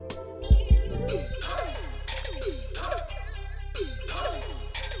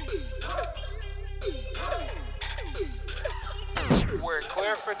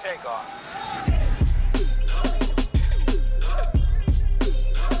Take off.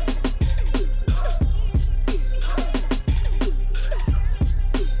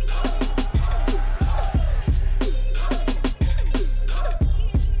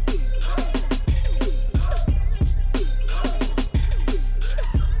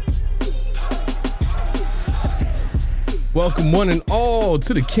 Welcome one and all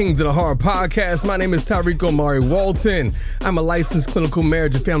to the Kings of the Heart podcast. My name is Tariiq Omari Walton. I'm a licensed clinical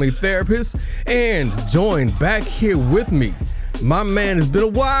marriage and family therapist, and joined back here with me, my man. It's been a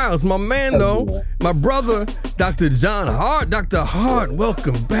while. It's my man though, my brother, Dr. John Hart. Dr. Hart,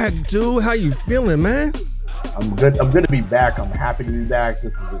 welcome back, dude. How you feeling, man? I'm good. I'm good to be back. I'm happy to be back.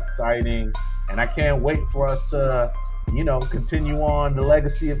 This is exciting, and I can't wait for us to, continue on the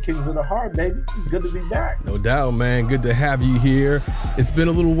legacy of Kings of the Heart, baby. It's good to be back. No doubt, man. Good to have you here. It's been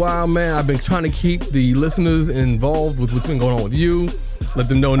a little while, man. I've been trying to keep the listeners involved with what's been going on with you. Let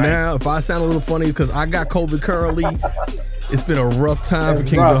them know now if I sound a little funny because I got COVID currently. It's been a rough time for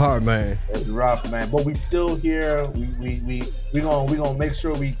Kings of the Heart, man. It's rough, man. But we still here. We gonna make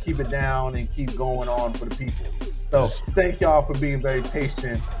sure we keep it down and keep going on for the people. So thank y'all for being very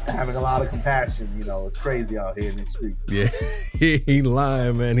patient and having a lot of compassion. It's crazy out here in these streets. Yeah, he ain't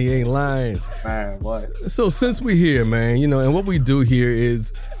lying, man. He ain't lying. Man, what? So since we're here, man, and what we do here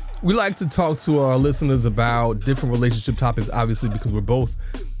is we like to talk to our listeners about different relationship topics, obviously, because we're both,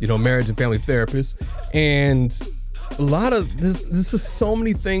 marriage and family therapists. And a lot of this is so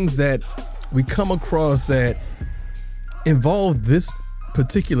many things that we come across that involve this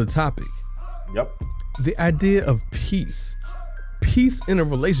particular topic. Yep. The idea of peace in a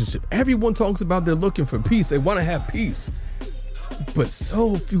relationship. Everyone talks about they're looking for peace. They want to have peace, but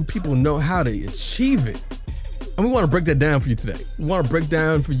so few people know how to achieve it. And we want to break that down for you today. We want to break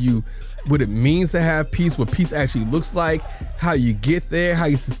down for you what it means to have peace, what peace actually looks like, how you get there, how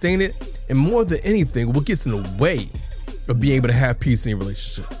you sustain it, and more than anything, what gets in the way of being able to have peace in your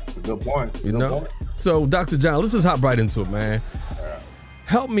relationship. Good point. Good point. So, Dr. John, let's just hop right into it, man.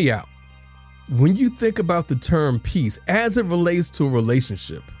 Help me out. When you think about the term peace as it relates to a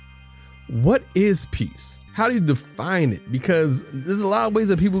relationship, what is peace? How do you define it? Because there's a lot of ways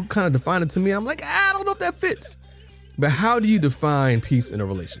that people kind of define it to me. I'm like, I don't know if that fits. But how do you define peace in a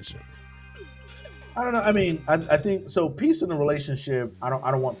relationship? I don't know. I mean, I think so. Peace in a relationship. I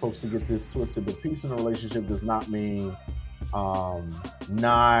don't want folks to get this twisted, but peace in a relationship does not mean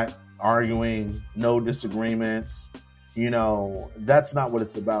not arguing, no disagreements. That's not what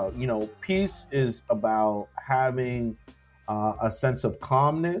it's about. Peace is about having a sense of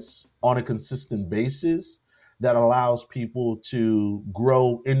calmness on a consistent basis that allows people to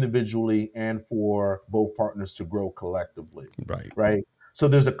grow individually and for both partners to grow collectively. Right. So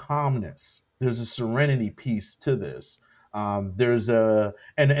there's a calmness, there's a serenity piece to this. And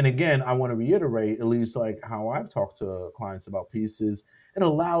again, I want to reiterate, at least like how I've talked to clients about peace, is it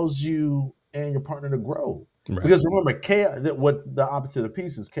allows you and your partner to grow. Right. Because remember, chaos. What the opposite of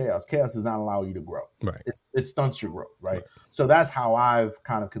peace is chaos. Chaos does not allow you to grow. Right. It stunts your growth. Right. So that's how I've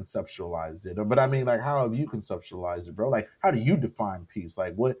kind of conceptualized it. But I mean, like, how have you conceptualized it, bro? Like, how do you define peace?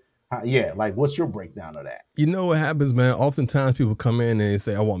 Like, what's your breakdown of that? You know what happens, man? Oftentimes people come in and they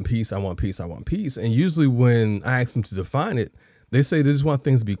say, I want peace, I want peace, I want peace. And usually when I ask them to define it, they say they just want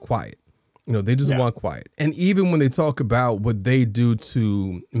things to be quiet. They just want quiet. And even when they talk about what they do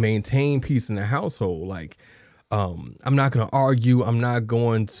to maintain peace in the household, like, I'm not going to argue. I'm not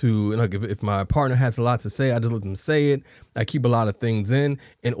going to, like, if my partner has a lot to say, I just let them say it. I keep a lot of things in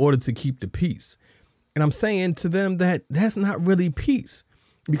order to keep the peace. And I'm saying to them that that's not really peace,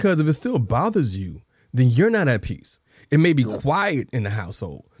 because if it still bothers you, then you're not at peace. It may be quiet in the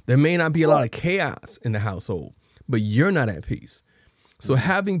household. There may not be a lot of chaos in the household, but you're not at peace. So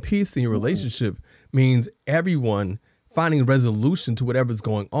having peace in your relationship means everyone finding resolution to whatever's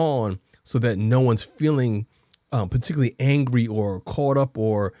going on so that no one's feeling particularly angry or caught up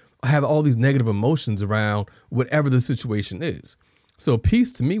or have all these negative emotions around whatever the situation is. So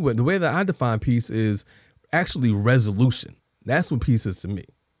peace to me, the way that I define peace is actually resolution. That's what peace is to me.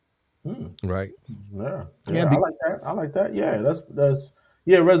 Right? Yeah. I like that. Yeah, that's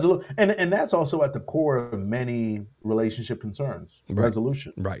resolute. And that's also at the core of many relationship concerns. Right.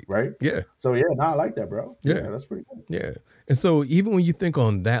 Resolution. Right. Yeah. So I like that, bro. Yeah, that's pretty cool. Yeah. And so even when you think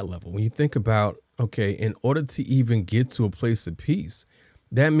on that level, when you think about, okay, in order to even get to a place of peace,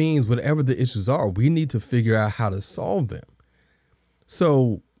 that means whatever the issues are, we need to figure out how to solve them.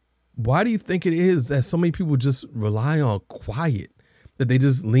 So why do you think it is that so many people just rely on quiet, that they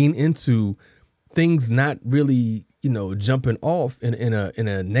just lean into things not really, jumping off in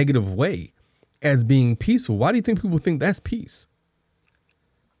a negative way as being peaceful? Why do you think people think that's peace?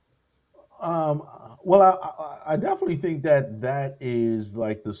 Um, well, I definitely think that that is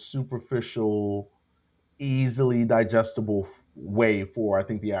like the superficial, easily digestible way for I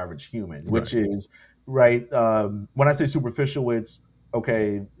think the average human, which Right. is right. When I say superficial, it's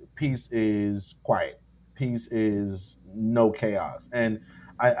okay. Peace is quiet. Peace is no chaos. And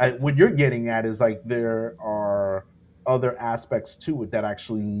what you're getting at is like there are other aspects to it that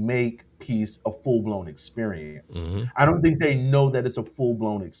actually make peace a full blown experience. Hmm. I don't think they know that it's a full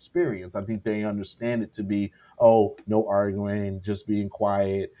blown experience. I think they understand it to be, oh, no arguing, just being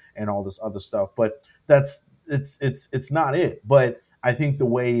quiet and all this other stuff. But that's it's not it. But I think the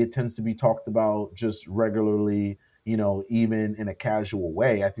way it tends to be talked about just regularly, even in a casual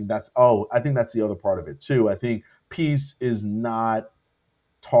way, I think that's the other part of it too. I think peace is not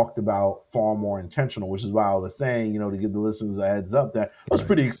talked about far more intentional, which is why I was saying, to give the listeners a heads up that I was Right.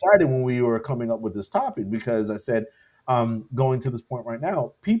 pretty excited when we were coming up with this topic, because I said, going to this point right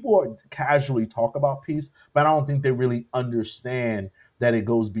now, people casually talk about peace, but I don't think they really understand that it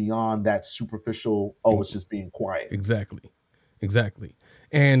goes beyond that superficial, oh, it's just being quiet. Exactly. Exactly.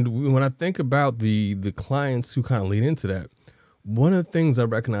 And when I think about the clients who kind of lead into that, one of the things I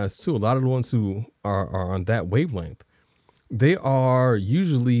recognize too, a lot of the ones who are on that wavelength, they are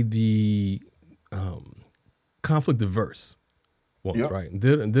usually the conflict averse ones, Yep. right?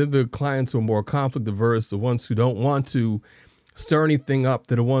 They're the clients who are more conflict averse, the ones who don't want to stir anything up.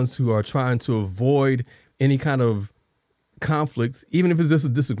 They're the ones who are trying to avoid any kind of conflict, even if it's just a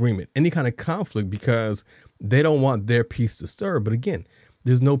disagreement, any kind of conflict, because they don't want their peace disturbed. But again,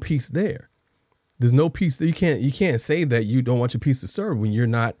 there's no peace there. There's no peace. You can't say that you don't want your peace disturbed when you're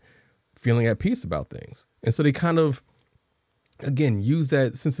not feeling at peace about things. And so they kind of, again, use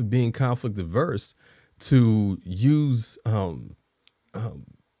that sense of being conflict averse to use I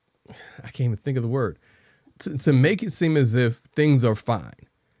can't even think of the word, to make it seem as if things are fine.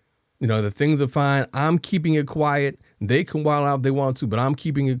 The things are fine. I'm keeping it quiet. They can wild out if they want to, but I'm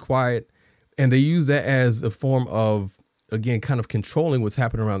keeping it quiet. And they use that as a form of, again, kind of controlling what's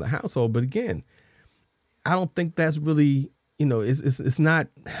happening around the household. But again, I don't think that's really, it's not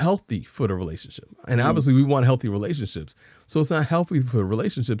healthy for the relationship. And obviously we want healthy relationships. So it's not healthy for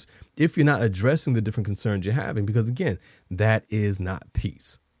relationships if you're not addressing the different concerns you're having, because again, that is not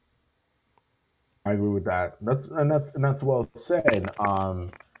peace. I agree with that. That's well said.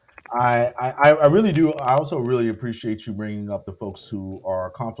 I really do. I also really appreciate you bringing up the folks who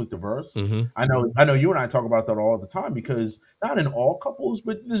are conflict averse. Mm-hmm. I know you and I talk about that all the time, because not in all couples,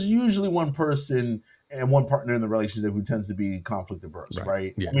 but there's usually one person and one partner in the relationship who tends to be conflict averse, Right.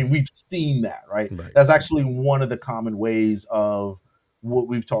 right? Yeah. I mean, we've seen that, right? Right. That's actually one of the common ways of what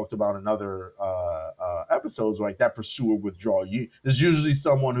we've talked about in other episodes, like that pursue or withdrawal. There's usually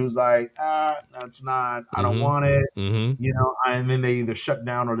someone who's like, that's not, I don't Mm-hmm. want it, Mm-hmm. and then they either shut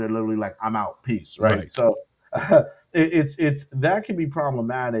down or they're literally like, I'm out, peace, right? Right. So it's that can be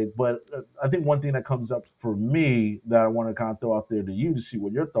problematic. But I think one thing that comes up for me that I want to kind of throw out there to you to see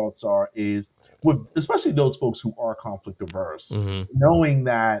what your thoughts are is, with especially those folks who are conflict averse, Mm-hmm. knowing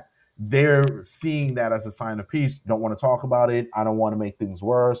that they're seeing that as a sign of peace, don't want to talk about it, I don't want to make things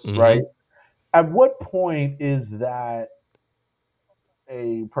worse, right? Mm-hmm. At what point is that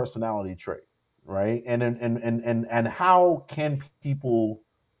a personality trait, right? And how can people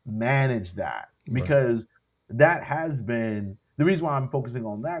manage that? Right. Because that has been the reason why I'm focusing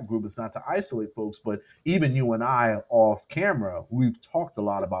on that group. Is not to isolate folks, but even you and I off camera, we've talked a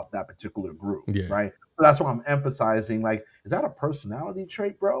lot about that particular group, Yeah. right? So that's why I'm emphasizing, like, is that a personality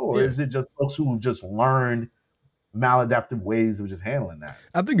trait, bro? Or Yeah. is it just folks who have just learned maladaptive ways of just handling that?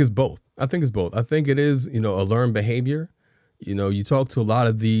 I think it's both. I think it's both. I think it is, a learned behavior. You talk to a lot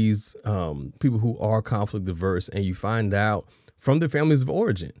of these people who are conflict averse, and you find out from their families of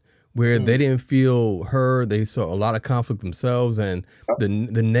origin where they didn't feel heard. They saw a lot of conflict themselves, and the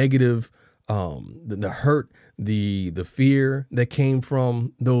negative, the hurt, the fear that came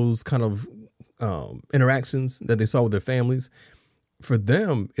from those kind of interactions that they saw with their families. For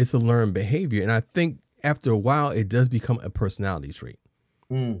them, it's a learned behavior, and I think after a while, it does become a personality trait.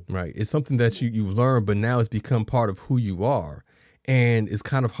 Right. It's something that you've learned, but now it's become part of who you are. And it's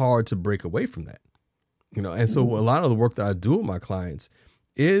kind of hard to break away from that. And so a lot of the work that I do with my clients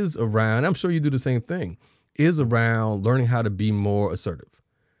is around, I'm sure you do the same thing, is around learning how to be more assertive,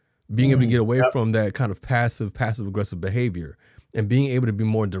 being able to get away from that kind of passive aggressive behavior, and being able to be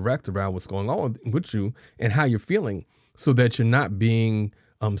more direct around what's going on with you and how you're feeling, so that you're not being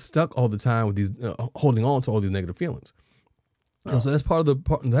stuck all the time with these, holding on to all these negative feelings. So that's part of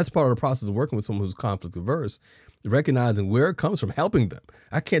the process of working with someone who's conflict averse, recognizing where it comes from, helping them.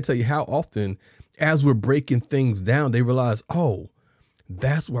 I can't tell you how often, as we're breaking things down, they realize, oh,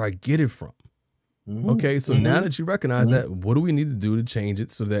 that's where I get it from. Okay, so now that you recognize Mm-hmm. that, what do we need to do to change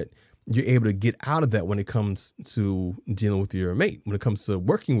it so that you're able to get out of that when it comes to dealing with your mate, when it comes to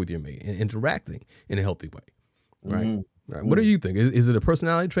working with your mate and interacting in a healthy way, right? Right. What do you think? Is it a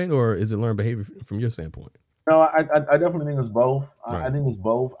personality trait or is it learned behavior from your standpoint? No, I definitely think it's both. I Right. think it's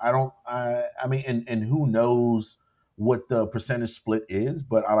both. I mean, and who knows what the percentage split is,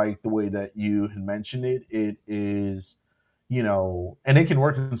 but I like the way that you had mentioned it. It is, and it can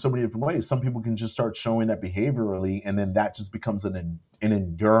work in so many different ways. Some people can just start showing that behaviorally, and then that just becomes an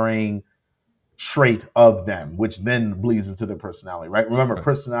enduring trait of them, which then bleeds into their personality, right? Remember, Right.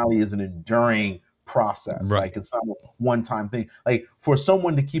 personality is an enduring process. Right. Like it's not a one-time thing. Like for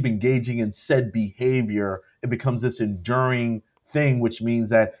someone to keep engaging in said behavior, it becomes this enduring thing, which means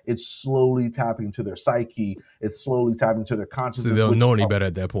that it's slowly tapping into their psyche, it's slowly tapping into their So they consciousness, don't which know any better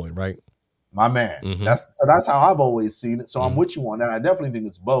at that point, right? my man. Mm-hmm. That's how I've always seen it. So I'm Mm-hmm. with you on that. I definitely think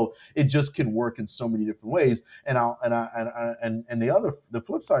it's both. It just can work in so many different ways. And the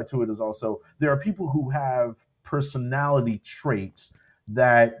flip side to it is also there are people who have personality traits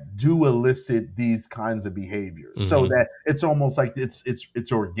that do elicit these kinds of behaviors. So Mm-hmm. that it's almost like it's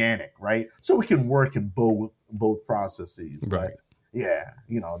organic, right? So it can work in both processes. But Right. yeah,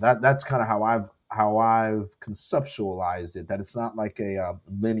 that's kind of how I've conceptualized it, that it's not like a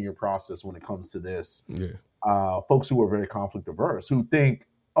linear process when it comes to this. Yeah. Folks who are very conflict averse who think,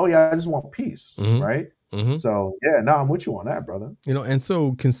 oh yeah, I just want peace, right? Mm-hmm. Mm-hmm. So yeah, no, I'm with you on that, brother. And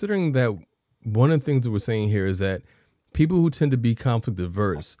so considering that, one of the things that we're saying here is that people who tend to be conflict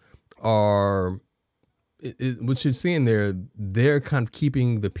averse are, what you're seeing there, they're kind of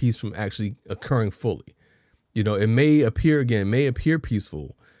keeping the peace from actually occurring fully. It may appear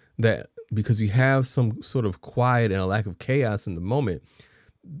peaceful, that because you have some sort of quiet and a lack of chaos in the moment,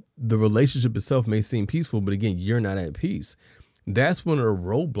 the relationship itself may seem peaceful, but again, you're not at peace. That's one of the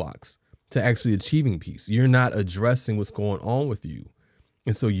roadblocks to actually achieving peace. You're not addressing what's going on with you.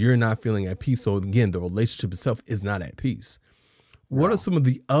 And so you're not feeling at peace. So again, the relationship itself is not at peace. What are some of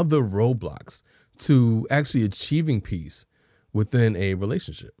the other roadblocks to actually achieving peace within a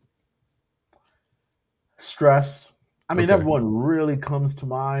relationship? Stress. I mean, that Okay. one really comes to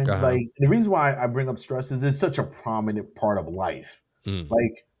mind. Uh-huh. Like the reason why I bring up stress is it's such a prominent part of life. Mm.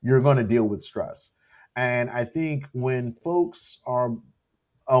 Like you're going to deal with stress. And I think when folks are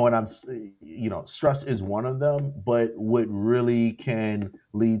Oh, and stress is one of them, but what really can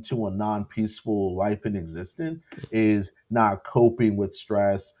lead to a non-peaceful life in existence is not coping with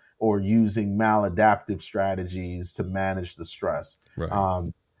stress or using maladaptive strategies to manage the stress. Right.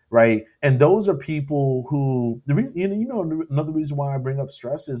 Um, right. And those are people who the reason, another reason why I bring up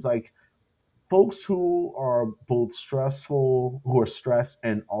stress is like folks who are both who are stressed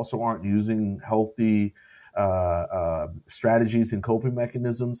and also aren't using healthy strategies and coping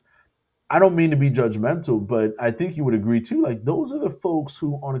mechanisms. I don't mean to be judgmental, but I think you would agree too. Like those are the folks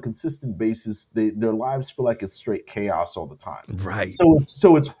who, on a consistent basis, their lives feel like it's straight chaos all the time. Right.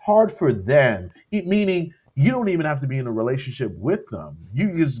 So it's hard for them. Meaning, you don't even have to be in a relationship with them.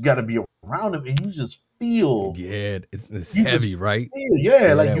 You just got to be around them, and you just feel Yeah. It's you just heavy, right? yeah,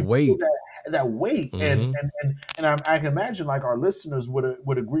 Yeah, like that you feel weight. that weight, and Mm-hmm. I can imagine like our listeners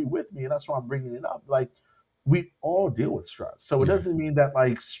would agree with me, and that's why I'm bringing it up. Like we all deal with stress, so it Yeah. doesn't mean that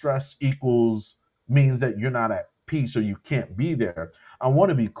like stress equals means that you're not at peace or you can't be there. I want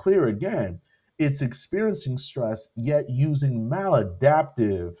to be clear again. It's experiencing stress, yet using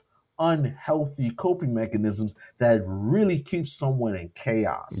maladaptive, unhealthy coping mechanisms that really keep someone in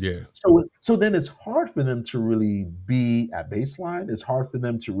chaos. Yeah. So then it's hard for them to really be at baseline. It's hard for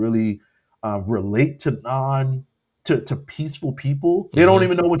them to really relate to peaceful people. They don't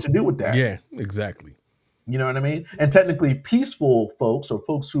Mm-hmm. even know what to do with that. Yeah, exactly. You know what I mean? And technically, peaceful folks or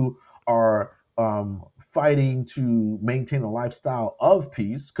folks who are fighting to maintain a lifestyle of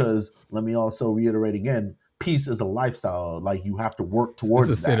peace, because let me also reiterate again, peace is a lifestyle. Like you have to work It's a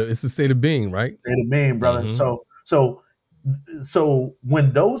towards state that. of it's a state of being, right? They're the main brother. Mm-hmm. So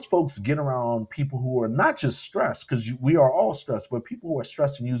when those folks get around people who are not just stressed, because we are all stressed, but people who are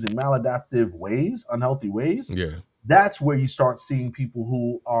stressed and using maladaptive ways, unhealthy ways, Yeah. that's where you start seeing people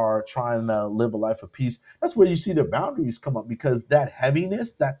who are trying to live a life of peace. That's where you see their boundaries come up, because that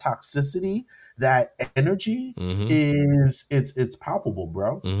heaviness, that toxicity, that energy Mm-hmm. it's palpable,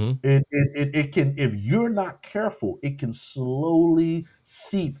 bro. Mm-hmm. It can, if you're not careful, it can slowly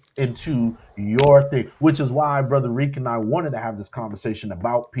seep into your thing, which is why Brother Reek and I wanted to have this conversation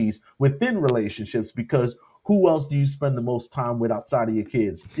about peace within relationships, because who else do you spend the most time with outside of your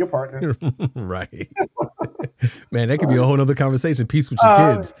kids? Your partner. Right. Man, that could be a whole nother conversation. Peace with your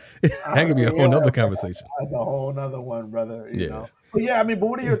Uh, kids. That could be a whole yeah, nother conversation. that's a whole nother one, brother. Yeah. But yeah, I mean, but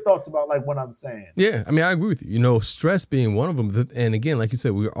what are your thoughts about like what I'm saying? Yeah, I mean, I agree with you. You know, stress being one of them. And again, like you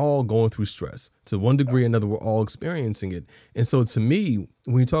said, we're all going through stress to one degree or another. We're all experiencing it. And so to me,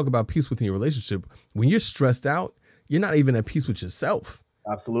 when you talk about peace within your relationship, when you're stressed out, you're not even at peace with yourself.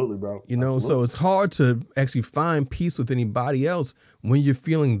 Absolutely, bro. You know, Absolutely. so it's hard to actually find peace with anybody else when you're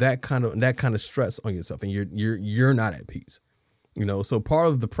feeling that kind of stress on yourself and you're not at peace. You know, so part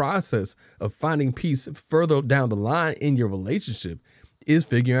of the process of finding peace further down the line in your relationship is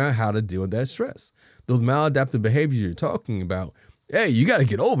figuring out how to deal with that stress. Those maladaptive behaviors you're talking about, hey, you got to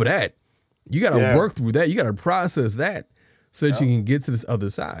get over that. You got to work through that. You got to process that so that you can get to this other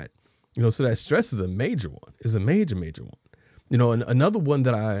side. You know, so that stress is a major one. It's a major, major one. You know, and another one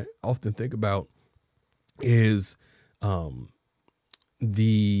that I often think about is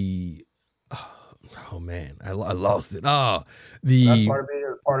the oh man, I lost it. That's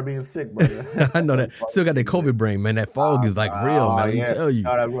part of being sick, brother. I know that. Still got that COVID brain, man. That fog is like real, man. Let me tell you.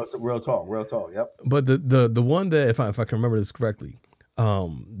 No, that real talk. Yep. But the one that if I can remember this correctly,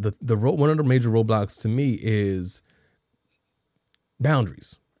 one of the major roadblocks to me is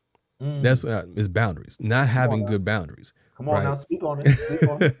boundaries. That's what is boundaries. Not having good boundaries. Come on now, speak on it. Speak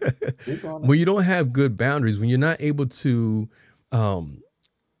on it. When you don't have good boundaries, when you're not able to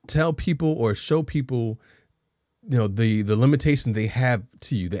tell people or show people, you know, the limitations they have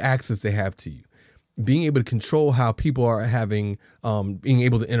to you, the access they have to you, being able to control how people are having, being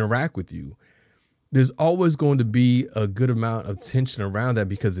able to interact with you, there's always going to be a good amount of tension around that.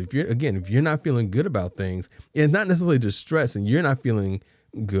 Because if you're not feeling good about things, it's not necessarily just stress and you're not feeling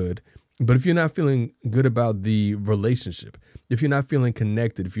good, but if you're not feeling good about the relationship, if you're not feeling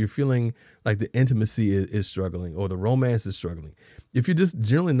connected, if you're feeling like the intimacy is struggling or the romance is struggling, if you're just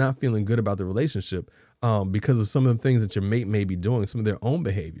generally not feeling good about the relationship because of some of the things that your mate may be doing, some of their own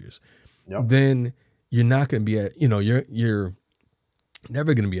behaviors, then you're not going to be at, you're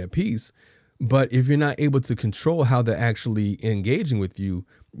never going to be at peace. But if you're not able to control how they're actually engaging with you,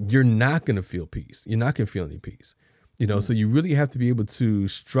 you're not going to feel peace. You're not going to feel any peace. So you really have to be able to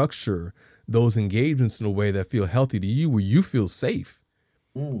structure those engagements in a way that feel healthy to you, where you feel safe,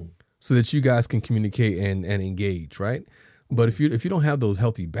 so that you guys can communicate and engage, right? But if you don't have those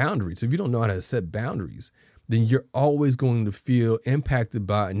healthy boundaries, if you don't know how to set boundaries, then you're always going to feel impacted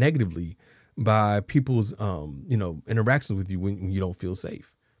negatively by people's interactions with you when you don't feel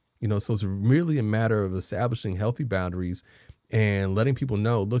safe. So it's really a matter of establishing healthy boundaries and letting people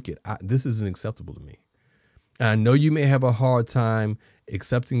know, look, this isn't acceptable to me. And I know you may have a hard time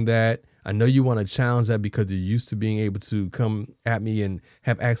accepting that. I know you want to challenge that because you're used to being able to come at me and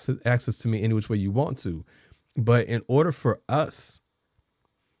have access to me any which way you want to. But in order for us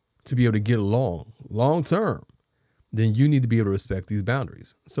to be able to get along long term, then you need to be able to respect these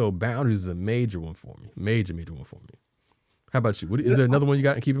boundaries. So boundaries is a major one for me. Major one for me. How about you? Is there another one you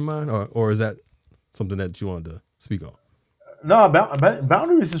got to keep in mind? Or is that something that you wanted to speak on? No,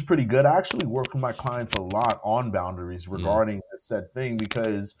 boundaries is pretty good. I actually work with my clients a lot on boundaries regarding this said thing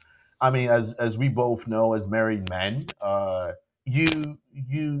because, I mean, as we both know, as married men, it's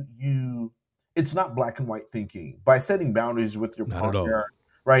not black and white thinking. By setting boundaries with your Not at all. partner,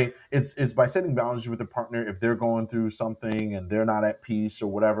 right? It's by setting boundaries with the partner if they're going through something and they're not at peace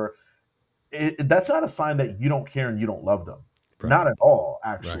or whatever. That's not a sign that you don't care and you don't love them. Right. Not at all,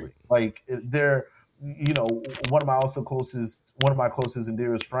 actually. Right. Like they're. One of my closest and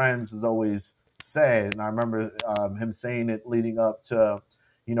dearest friends has always said, and I remember him saying it leading up to,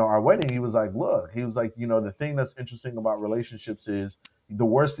 our wedding. He was like, the thing that's interesting about relationships is the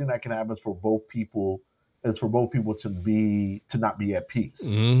worst thing that can happen is for both people to not be at peace.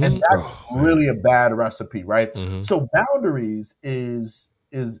 Mm-hmm. And that's really a bad recipe, right? Mm-hmm. So boundaries is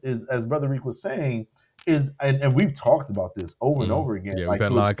as Brother Reek was saying, and we've talked about this over and over again. Yeah, we've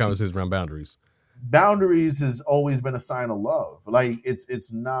had a lot of conversations around boundaries. Boundaries has always been a sign of love. Like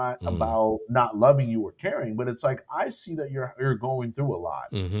it's not about not loving you or caring, but it's like, I see that you're going through a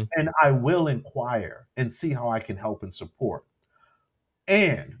lot, and I will inquire and see how I can help and support.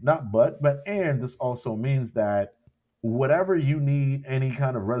 And this also means that whatever you need any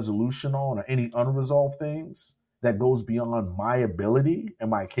kind of resolution on, or any unresolved things that goes beyond my ability and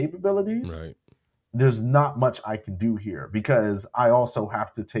my capabilities, right, there's not much I can do here because I also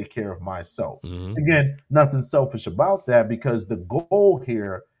have to take care of myself. Again, nothing selfish about that, because the goal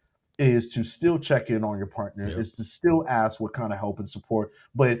here is to still check in on your partner, is to still ask what kind of help and support.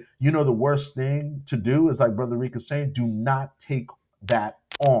 But the worst thing to do is, like Brother Rick is saying, do not take that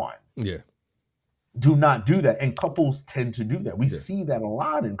on. Yeah. do not do that, and couples tend to do that. We Yeah. see that a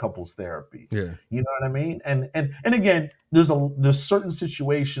lot in couples therapy. Yeah. You know what I mean? And again, there's certain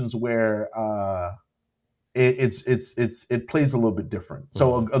situations where it plays a little bit different.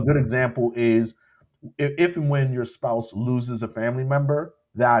 So Mhm. a good example is if and when your spouse loses a family member,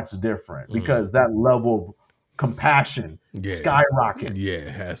 that's different Mhm. because that level of compassion Yeah. Yeah, skyrockets. it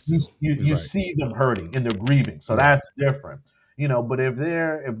has You to. you, You're you right. see them hurting and they're grieving, so Right. that's different. But if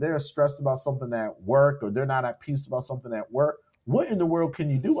they're stressed about something at work, or they're not at peace about something at work, what in the world can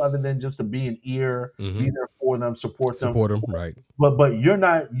you do other than just to be an ear, be Mhm. there for them, support them? Support them, right. But you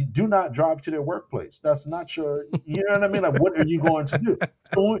do not drive to their workplace. That's not your, you know what I mean? Like, what are you going to do?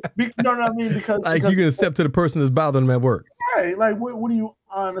 So, you know what I mean? Because Like you can step to the person that's bothering them at work. right, like, what are you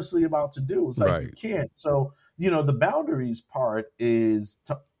honestly about to do? It's like you Right. can't. So, the boundaries part is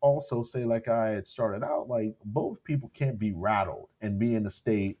to also say, like I had started out, like both people can't be rattled and be in a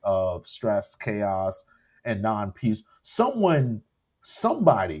state of stress, chaos, and non-peace.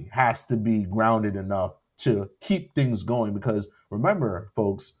 Somebody has to be grounded enough to keep things going, because remember,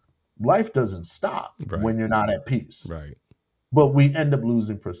 folks, life doesn't stop Right. when you're not at peace, Right. but we end up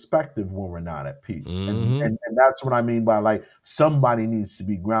losing perspective when we're not at peace. and Mhm. and, and that's what I mean by, like, somebody needs to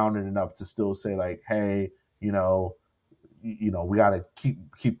be grounded enough to still say, like, hey, you know we got to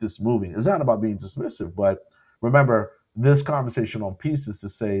keep this moving. It's not about being dismissive, but remember, this conversation on peace is to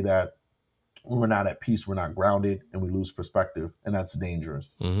say that when we're not at peace, we're not grounded, and we lose perspective, and that's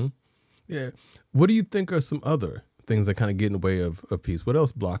dangerous. Mhm. Yeah. What do you think are some other things that kind of get in the way of peace? What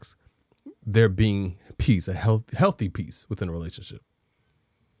else blocks there being peace, a healthy peace within a relationship?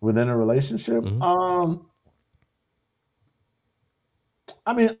 Within a relationship, Mhm.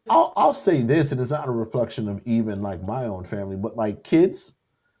 I mean, I'll say this, and it's not a reflection of even like my own family, but like kids.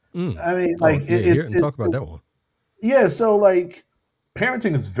 Mm. I mean, Oh, like yeah, here and talk about that one. yeah. So like,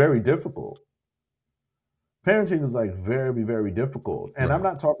 parenting is very difficult. Parenting is like very, very difficult, and I'm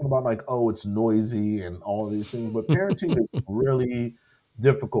Right. not talking about like, oh, it's noisy and all of these things, but parenting is really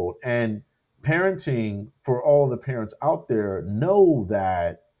difficult. And parenting, for all the parents out there, know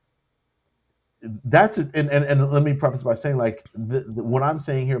that and let me preface by saying, like, what I'm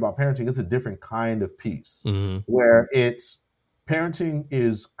saying here about parenting, it's a different kind of peace, Mhm. where it's parenting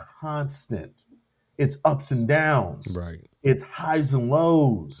is constant. It's ups and downs, Right. it's highs and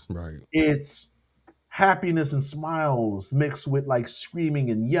lows, Right. it's happiness and smiles mixed with like screaming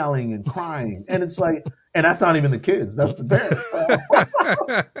and yelling and crying, and it's like, and that's not even the kids, that's the parents.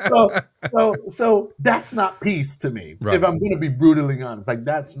 So, so that's not peace to me. If Right. I'm going to be brutally honest, like,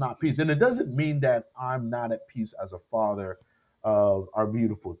 that's not peace, and it doesn't mean that I'm not at peace as a father of our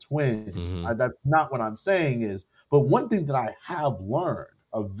beautiful twins. Mhm. That's not what I'm saying. Is, but one thing that I have learned,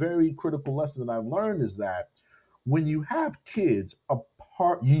 a very critical lesson that I've learned, is that when you have kids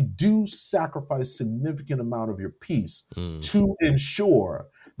apart, you do sacrifice significant amount of your peace Mm. to ensure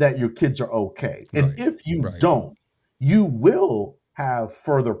that your kids are okay. And Right. if you Right. don't, you will have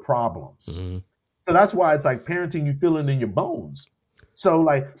further problems. Mhm. So that's why it's like parenting, you feel it in your bones. So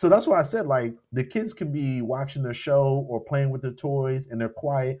that's why I said, like, the kids can be watching their show or playing with their toys and they're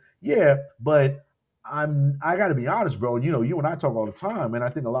quiet. Yeah, but I gotta be honest, bro. You and I talk all the time, and I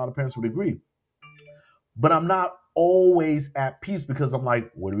think a lot of parents would agree, but I'm not always at peace, because I'm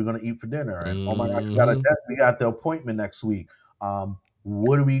like, what are we going to eat for dinner? And oh my gosh, Mhm. we got the appointment next week.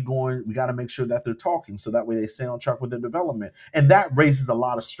 What are we going? We got to make sure that they're talking, so that way they stay on track with their development, and that raises a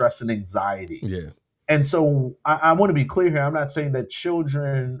lot of stress and anxiety. Yeah. And so I want to be clear here. I'm not saying that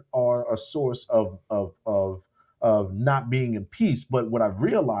children are a source of not being in peace, but what I've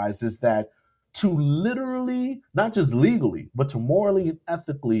realized is that to literally, not just legally, but to morally and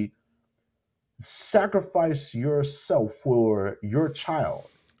ethically sacrifice yourself for your child,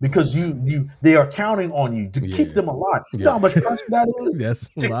 because Oh, they are counting on you to keep yeah. them alive. You know Yeah. how much pressure that is That's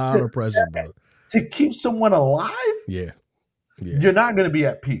a to, lot to, of pressure, bro. to keep someone alive. Yeah. Yeah. You're not going to be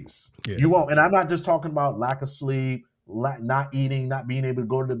at peace. Yeah. You won't. And I'm not just talking about lack of sleep, not eating, not being able to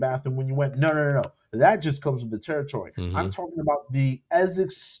go to the bathroom when you went. No, no, no, no. That just comes with the territory. I'm Mhm. talking about the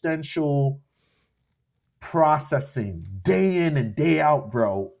existential processing, day in and day out,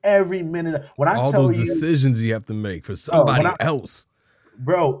 bro. Every minute. When I All those tell you, decisions you have to make for when somebody I else.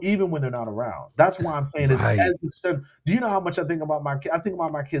 bro, even when they're not around. That's why I'm saying it's Right. as extent. Do you know how much I think about my kids? I think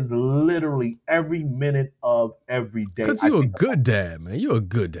about my kids literally every minute of every day. Because I you're a think good dad, man. You're a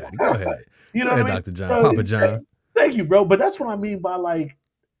good daddy. Go about ahead. you Go know what ahead, I mean? Dr. John. So Papa John. thank you, bro. But that's what I mean by, like,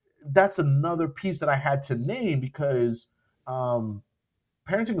 that's another piece that I had to name, because um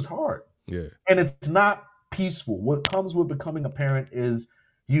parenting is hard Yeah. and it's not peaceful. What comes with becoming a parent is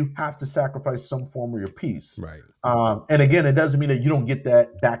you have to sacrifice some form of your peace. Right. And again, it doesn't mean that you don't get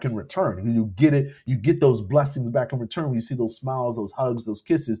that back in return. You get it, you get those blessings back in return when you see those smiles, those hugs, those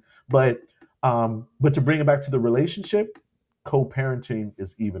kisses. But to bring it back to the relationship, co-parenting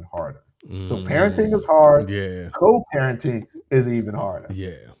is even harder. So parenting is hard. Yeah. Co-parenting is even harder.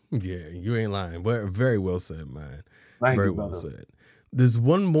 Yeah. Yeah. You ain't lying. But very well said, man. Thank Very you, well brother. said. There's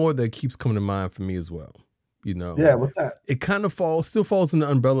one more that keeps coming to mind for me as well. You know, Yeah, what's that? It kind of still falls in the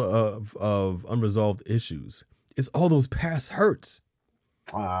umbrella of unresolved issues. It's all those past hurts.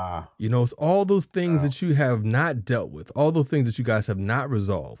 You know, it's all those things that you have not dealt with, all those things that you guys have not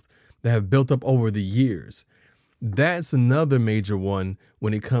resolved that have built up over the years. That's another major one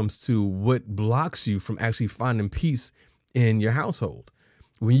when it comes to what blocks you from actually finding peace in your household.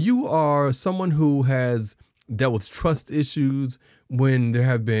 When you are someone who has dealt with trust issues, when there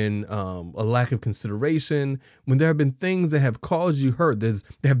have been a lack of consideration, when there have been things that have caused you hurt, that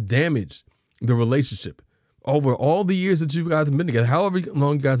have damaged the relationship over all the years that you guys have been together, however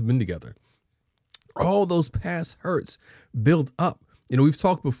long you guys have been together, all those past hurts build up. You know, we've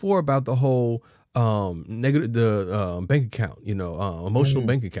talked before about the whole negative, bank account, you know, emotional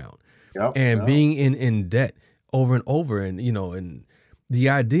bank account, and being in debt over and over. And, you know, and the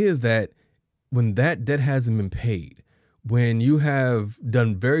idea is that when that debt hasn't been paid, when you have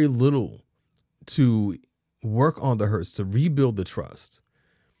done very little to work on the hurts, to rebuild the trust,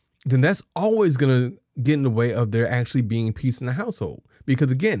 then that's always going to get in the way of there actually being peace in the household.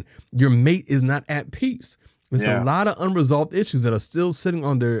 Because again, your mate is not at peace. There's a lot of unresolved issues that are still sitting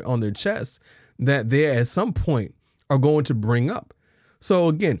on their chests that they at some point are going to bring up. So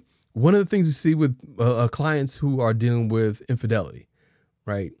again, one of the things you see with clients who are dealing with infidelity,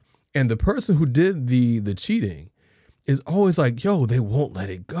 right? And the person who did the cheating is always like, yo, they won't let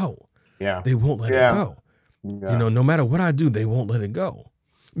it go. Yeah. They won't let it go. Yeah. You know, no matter what I do, they won't let it go.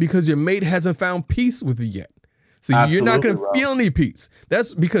 Because your mate hasn't found peace with you yet. So you're not going to feel any peace.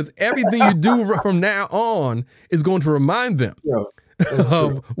 That's because everything you do from now on is going to remind them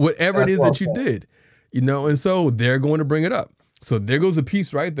of whatever it is that you did. You know, and so they're going to bring it up. So there goes the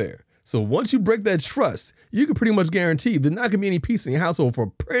peace right there. So once you break that trust, you can pretty much guarantee there's not going to be any peace in your household for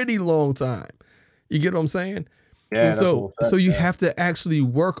a pretty long time. You get what I'm saying? Yeah. And so you have to actually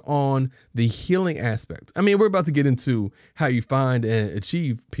work on the healing aspect. I mean, we're about to get into how you find and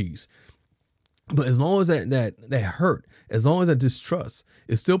achieve peace. But as long as that hurt, as long as that distrust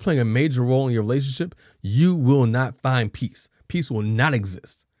is still playing a major role in your relationship, you will not find peace. Peace will not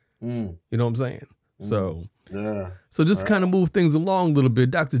exist. You know what I'm saying? So just kind of move things along a little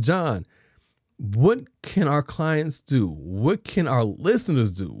bit. Dr. John, what can our clients do? What can our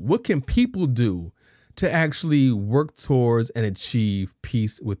listeners do? What can people do to actually work towards and achieve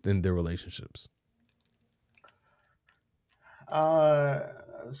peace within their relationships?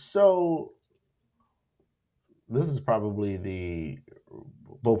 So this is probably the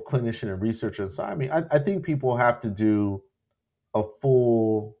both clinician and researcher side. I mean, I think people have to do a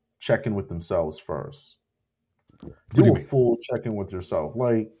full check-in with themselves first. Do a full check-in with yourself.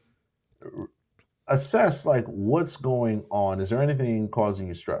 Like, assess like what's going on. Is there anything causing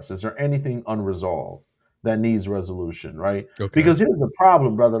you stress? Is there anything unresolved that needs resolution, right? Because here's the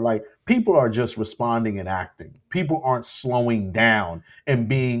problem, brother. Like, people are just responding and acting. People aren't slowing down and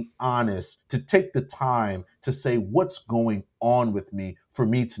being honest to take the time to say what's going on with me for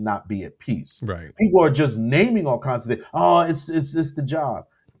me to not be at peace. Right. People are just naming all kinds of things. Oh, it's the job.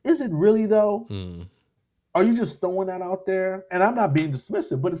 Is it really though? Are you just throwing that out there? And I'm not being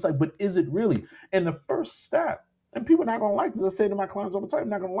dismissive, but it's like, but is it really? And the first step, and people are not going to like this. I say to my clients all the time,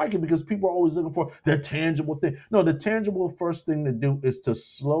 not going to like it because people are always looking for their tangible thing. No, the tangible first thing to do is to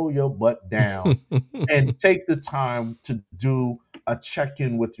slow your butt down and take the time to do a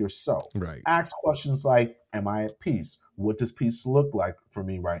check-in with yourself. Right. Ask questions like, am I at peace? What does peace look like for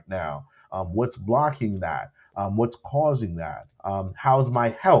me right now? What's blocking that? What's causing that? How's my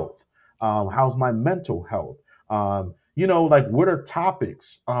health? How's my mental health? You know, like, what are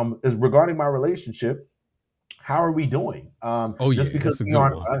topics is regarding my relationship? How are we doing? Just because we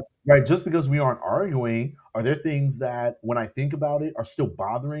aren't right, just because we aren't arguing, are there things that when I think about it are still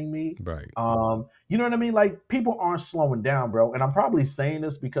bothering me? Right. You know what I mean? Like, people aren't slowing down, bro. And I'm probably saying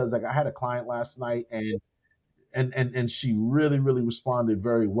this because, like, I had a client last night and she really, really responded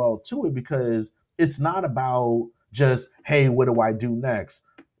very well to it, because it's not about just, hey, what do I do next?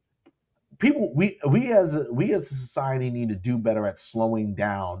 People, we as a society need to do better at slowing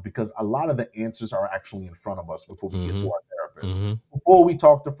down, because a lot of the answers are actually in front of us before we get to our therapist. Before we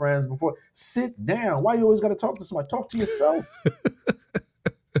talk to friends, before sit down. Why you always got to talk to somebody? Talk to yourself.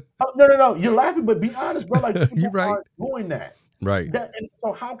 No. You're laughing, but be honest, bro. Like, people aren't doing that. Right. And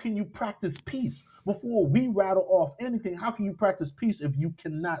so how can you practice peace? Before we rattle off anything, how can you practice peace if you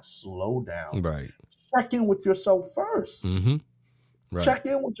cannot slow down? Right. Check in with yourself first. Mm-hmm. Right. Check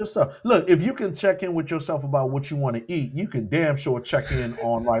in with yourself. Look, if you can check in with yourself about what you want to eat, you can damn sure check in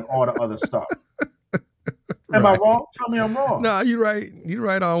on like all the other stuff. Am I Right. wrong? Tell me I'm wrong. No, you're right. You're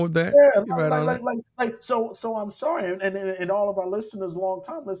right on with that. Yeah, You're right on that. so I'm sorry, and all of our listeners, long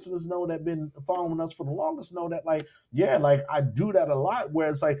time listeners, know that been following us for the longest, know that like, yeah, like I do that a lot. Where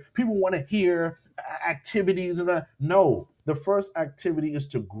it's like people want to hear activities and no, the first activity is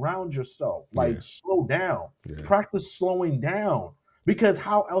to ground yourself, like Yeah. slow down, Yeah. practice slowing down, because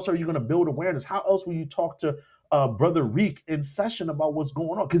how else are you going to build awareness? How else will you talk to Brother Reek in session about what's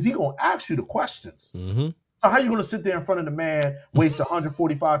going on? Because he's gonna ask you the questions. Mm-hmm. So how you going to sit there in front of the man, waste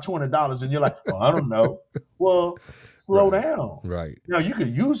 $145, $200, and you're like, oh, I don't know. Well, slow Right. down. Right. Now you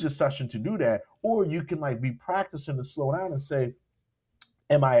can use your session to do that, or you can like be practicing to slow down and say,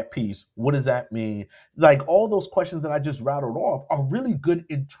 am I at peace? What does that mean? Like all those questions that I just rattled off are really good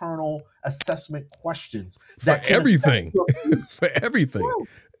internal assessment questions For that can assess everything. your peace. For everything.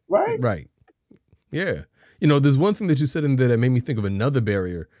 Right? Right. Yeah. You know, there's one thing that you said in there that made me think of another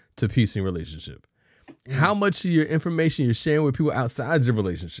barrier to peace in relationship. How much of your information you're sharing with people outside your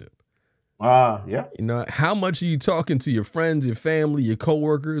relationship? Yeah. You know, how much are you talking to your friends, your family, your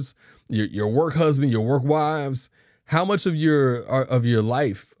coworkers, your work husband, your work wives? How much of your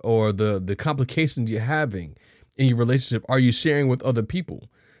life or the complications you're having in your relationship are you sharing with other people?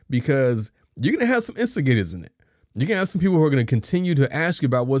 Because you're gonna have some instigators in it. You're gonna have some people who are gonna continue to ask you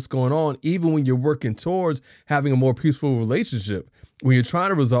about what's going on, even when you're working towards having a more peaceful relationship, when you're trying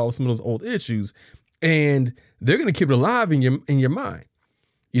to resolve some of those old issues, and they're gonna keep it alive in your mind.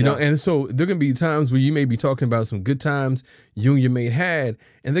 You know, and so there can be times where you may be talking about some good times you and your mate had,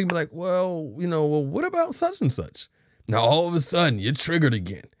 and they can be like, well, what about such and such? Now all of a sudden you're triggered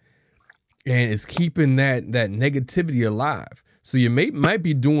again. And it's keeping that negativity alive. So your mate might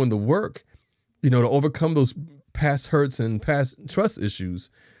be doing the work, to overcome those past hurts and past trust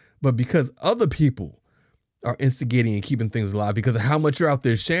issues, but because other people are instigating and keeping things alive because of how much you're out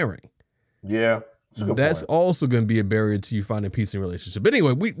there sharing. Yeah. That's also going to be a barrier to you finding peace in a relationship. But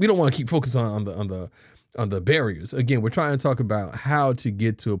anyway, we don't want to keep focusing on the barriers. Again, we're trying to talk about how to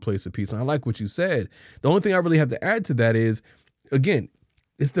get to a place of peace. And I like what you said. The only thing I really have to add to that is, again,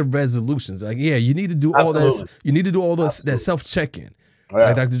 it's the resolutions. Like, yeah, you need to do all that. You need to do all that self-check-in. Yeah.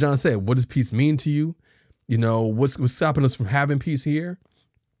 Like Dr. John said, what does peace mean to you? What's stopping us from having peace here?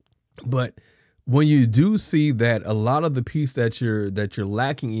 But when you do see that a lot of the peace that you're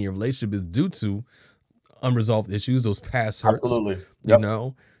lacking in your relationship is due to unresolved issues, those past hurts,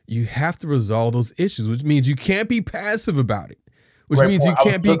 you have to resolve those issues, which means you can't be passive about it, which means you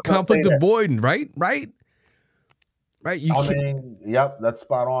can't be conflict avoidant, right? Yep, that's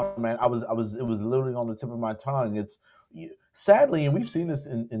spot on, man. It was literally on the tip of my tongue. It's sadly, and we've seen this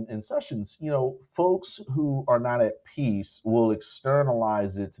in sessions, folks who are not at peace will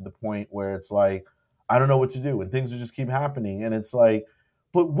externalize it to the point where it's like, I don't know what to do, and things will just keep happening. And it's like,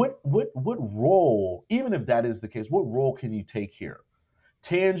 but what role, even if that is the case, what role can you take here?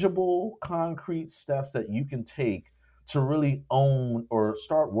 Tangible, concrete steps that you can take to really own or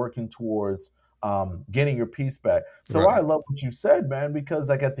start working towards getting your peace back. So I love what you said, man, because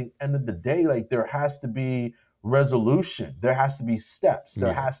like at the end of the day, like there has to be resolution, there has to be steps,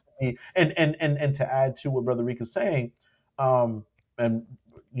 there has to be, and to add to what Brother Reek is saying, and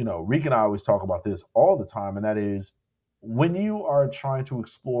Reek and I always talk about this all the time, and that is when you are trying to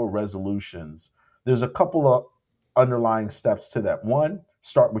explore resolutions, there's a couple of underlying steps to that. One,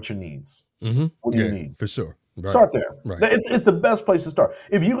 start with your needs. Mm-hmm. What do you need? For sure. Right. Start there. Right. It's the best place to start.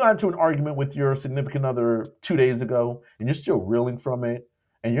 If you got into an argument with your significant other 2 days ago and you're still reeling from it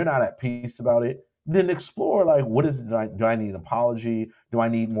and you're not at peace about it, then explore like, what is it? Do I need an apology? Do I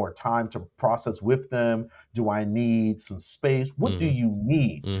need more time to process with them? Do I need some space? What do you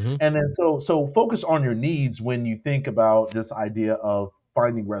need? Mm-hmm. And then so focus on your needs when you think about this idea of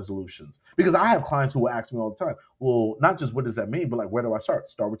finding resolutions. Because I have clients who will ask me all the time, well, not just what does that mean, but like, where do I start?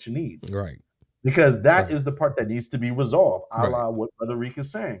 Start with your needs. Right. Because that is the part that needs to be resolved, a la what Brother Reek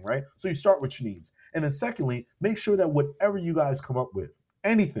is saying, right? So you start with your needs. And then secondly, make sure that whatever you guys come up with,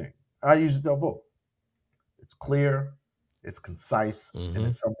 anything, I usually tell both, it's clear, it's concise, and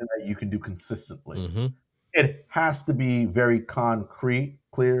it's something that you can do consistently. Mm-hmm. It has to be very concrete,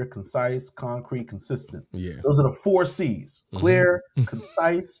 clear, concise, concrete, consistent. Yeah. Those are the 4 C's: clear,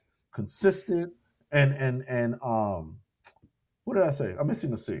 concise, consistent, and what did I say? I'm missing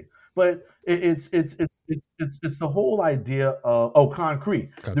the C. But it's the whole idea of concrete.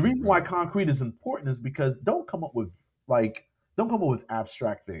 The reason why concrete is important is because don't come up with like Don't come up with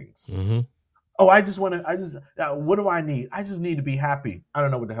abstract things. Mm-hmm. Oh, what do I need? I just need to be happy. I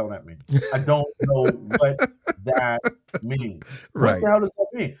don't know what the hell that means. I don't know what that means. What the Right. hell does that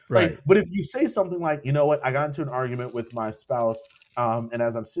mean? Like, Right. but if you say something like, you know what, I got into an argument with my spouse, and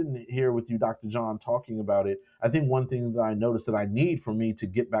as I'm sitting here with you, Dr. John, talking about it, I think one thing that I noticed that I need for me to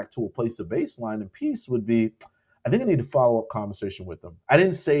get back to a place of baseline and peace would be, I think I need to follow up conversation with them. I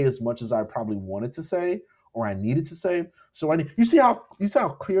didn't say as much as I probably wanted to say or I needed to say. So you see how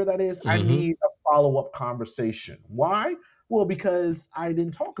clear that is? I Mm-hmm. need a follow-up conversation. Why? Well, because I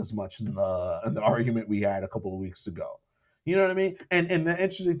didn't talk as much in the argument we had a couple of weeks ago. You know what I mean? And the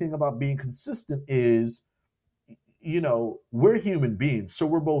interesting thing about being consistent is, we're human beings, so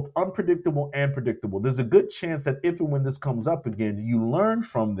we're both unpredictable and predictable. There's a good chance that if and when this comes up again, you learn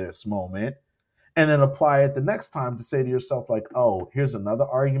from this moment and then apply it the next time to say to yourself, like, oh, here's another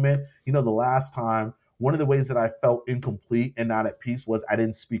argument. The last time, one of the ways that I felt incomplete and not at peace was I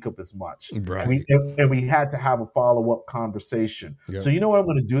didn't speak up as much. Right. And we had to have a follow-up conversation. Yep. So you know what I'm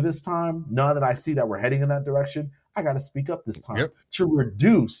going to do this time? Now that I see that we're heading in that direction, I got to speak up this time Yep. to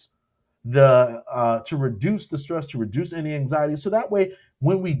reduce the stress, to reduce any anxiety. So that way,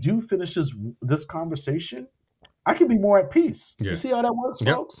 when we do finish this conversation, I can be more at peace. You Yeah. see how that works,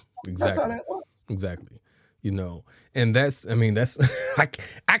 Yep. folks? That's how Exactly. that works. Exactly. And that's I,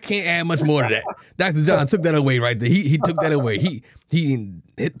 I can't add much more to that. Dr. John took that away right there. He took that away. He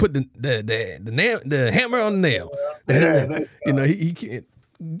put the hammer on the nail. He can't.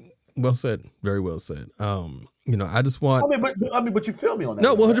 Well said. Very well said. I just want. But you feel me on that?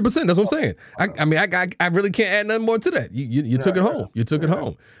 No, 100%. That's what I'm saying. I really can't add nothing more to that. You took it home. You took it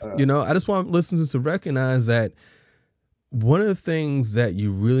home. I just want listeners to recognize that one of the things that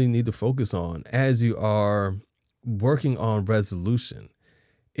you really need to focus on as you are working on resolution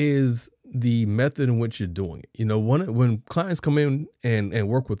is the method in which you're doing it. When clients come in and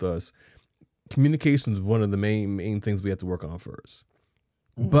work with us, communication is one of the main things we have to work on first.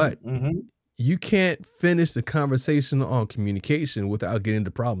 But you can't finish the conversation on communication without getting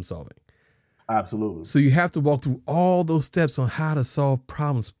to problem solving. Absolutely. So you have to walk through all those steps on how to solve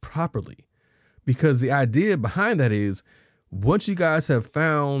problems properly. Because the idea behind that is, once you guys have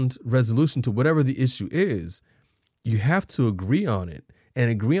found resolution to whatever the issue is, you have to agree on it, and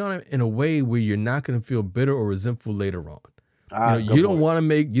agree on it in a way where you're not going to feel bitter or resentful later on. You don't want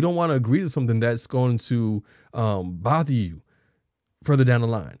to agree to something that's going to bother you further down the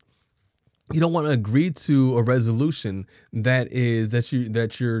line. You don't want to agree to a resolution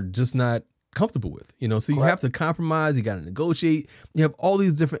that you're just not comfortable with. So you have to compromise, you got to negotiate, you have all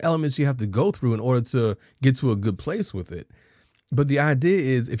these different elements you have to go through in order to get to a good place with it. But the idea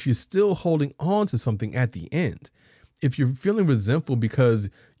is, if you're still holding on to something at the end, if you're feeling resentful because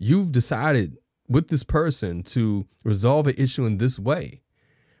you've decided with this person to resolve an issue in this way,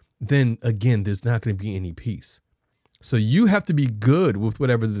 then again, there's not going to be any peace. So you have to be good with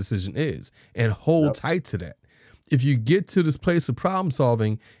whatever the decision is and hold tight to that. If you get to this place of problem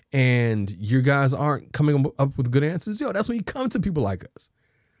solving and your guys aren't coming up with good answers, that's when you come to people like us.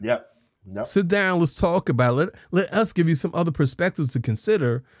 Yep. Sit down, let's talk about it. Let us give you some other perspectives to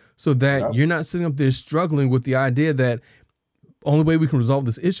consider so that you're not sitting up there struggling with the idea that only way we can resolve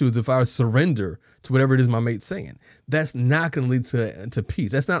this issue is if I surrender to whatever it is my mate's saying. That's not going to lead to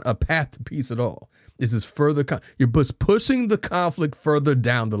peace. That's not a path to peace at all. This is further, you're just pushing the conflict further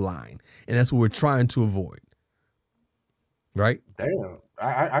down the line. And that's what we're trying to avoid. Right? Damn.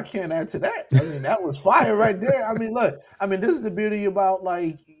 I can't add to that. That was fire right there. Look, this is the beauty about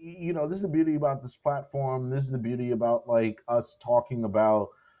this is the beauty about this platform. This is the beauty about us talking about,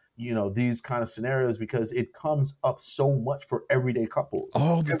 these kind of scenarios, because it comes up so much for everyday couples.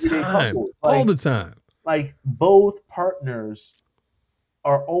 All the time. All the time. Like, both partners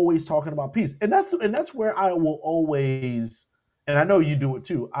are always talking about peace. And that's where I will always, and I know you do it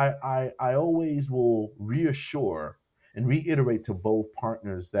too, I always will reassure and reiterate to both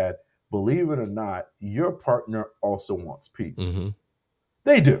partners that, believe it or not, your partner also wants peace. Mm-hmm.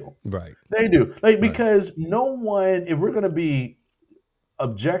 They do. Right. They do. Because no one, if we're going to be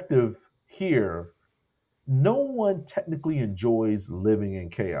objective here, no one technically enjoys living in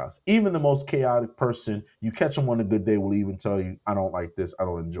chaos. Even the most chaotic person, you catch them on a good day, will even tell you, I don't like this, I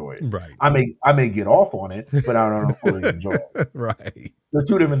don't enjoy it. Right. I may get off on it, but I don't fully enjoy it. Right. They're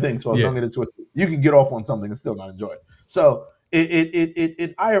two different things, so don't get it twisted. You can get off on something and still not enjoy it. So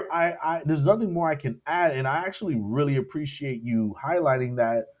there's nothing more I can add, and I actually really appreciate you highlighting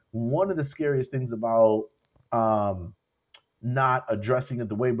that. One of the scariest things about not addressing it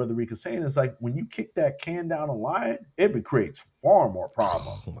the way Brother Rick is saying, is like when you kick that can down the line, it creates far more Oh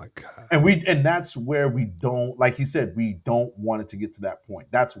problems. my God. And that's where we don't, like he said, we don't want it to get to that point.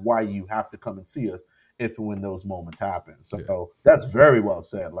 That's why you have to come and see us if and when those moments happen. So Yeah. that's very well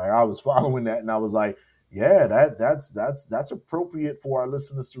said. Like I was following that and I was like, yeah, that's appropriate for our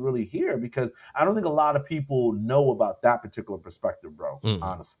listeners to really hear, because I don't think a lot of people know about that particular perspective, bro. Mm-mm.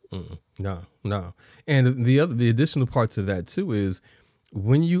 Honestly. Mm-mm. No. And the additional part to that too is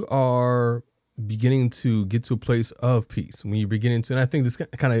when you are beginning to get to a place of peace, when you're beginning to, and I think this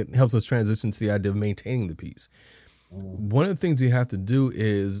kind of helps us transition to the idea of maintaining the peace. One of the things you have to do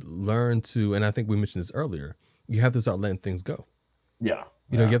is learn to, and I think we mentioned this earlier, you have to start letting things go. Yeah.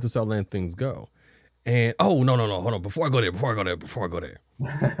 You know, you have to start letting things go. And no, hold on. Before I go there.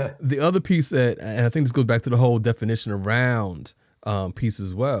 The other piece that, and I think this goes back to the whole definition around peace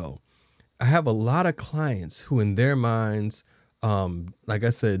as well. I have a lot of clients who, in their minds, like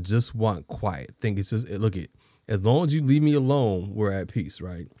I said, just want quiet. Think it's just look it. As long as you leave me alone, we're at peace,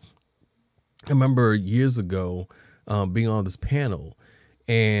 right? I remember years ago being on this panel,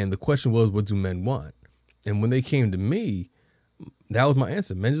 and the question was, "What do men want?" And when they came to me, that was my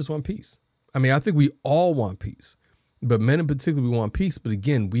answer. Men just want peace. I mean, I think we all want peace, but men in particular, we want peace. But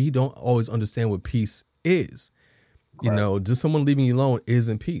again, we don't always understand what peace is. You Right. know, just someone leaving you alone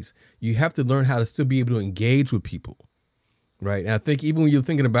isn't peace. You have to learn how to still be able to engage with people, right? And I think even when you're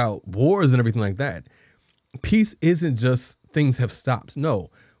thinking about wars and everything like that, peace isn't just things have stopped.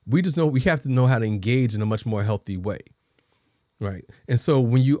 No, we just know we have to know how to engage in a much more healthy way, right? And so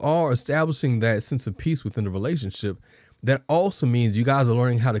when you are establishing that sense of peace within the relationship, that also means you guys are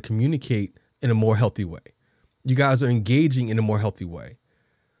learning how to communicate in a more healthy way. You guys are engaging in a more healthy way.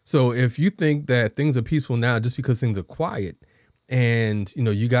 So if you think that things are peaceful now just because things are quiet and, you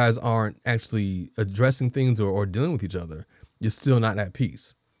know, you guys aren't actually addressing things or dealing with each other, you're still not at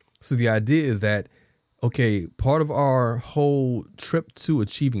peace. So the idea is that, okay, part of our whole trip to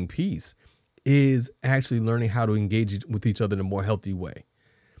achieving peace is actually learning how to engage with each other in a more healthy way.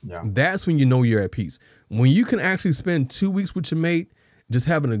 Yeah. That's when you know you're at peace. When you can actually spend 2 weeks with your mate, just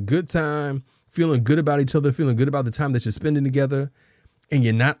having a good time, feeling good about each other, feeling good about the time that you're spending together, and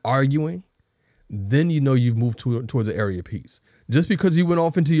you're not arguing, then you know you've moved towards an area of peace. Just because you went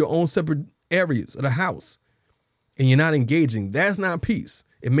off into your own separate areas of the house and you're not engaging, that's not peace.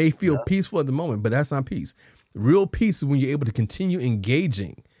 It may feel peaceful at the moment, but that's not peace. Real peace is when you're able to continue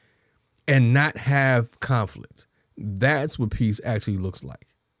engaging and not have conflict. That's what peace actually looks like,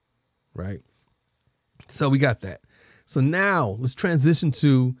 right? So we got that. So now let's transition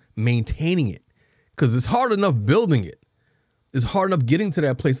to maintaining it, because it's hard enough building it. It's hard enough getting to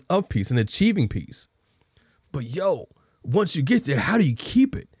that place of peace and achieving peace. But once you get there, how do you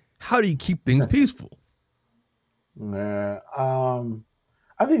keep it? How do you keep things peaceful? Yeah.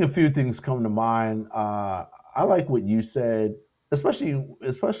 I think a few things come to mind. I like what you said,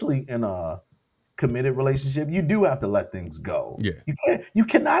 especially in a committed relationship. You do have to let things go. Yeah. You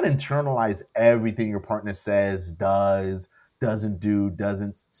cannot internalize everything your partner says, doesn't do,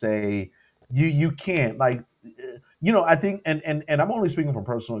 doesn't say. You can't, like, I think, and I'm only speaking from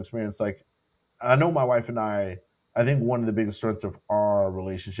personal experience. Like, I know my wife and I think one of the biggest strengths of our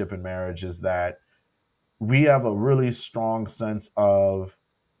relationship and marriage is that we have a really strong sense of,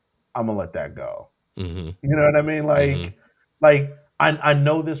 I'm gonna let that go. Mm-hmm. You know what I mean? Mm-hmm. Like I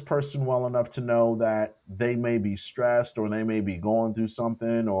know this person well enough to know that they may be stressed or they may be going through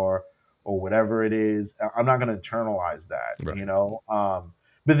something or whatever it is. I'm not going to internalize that, Right.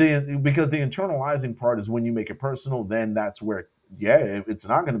 But then, because the internalizing part is when you make it personal, then that's where, it's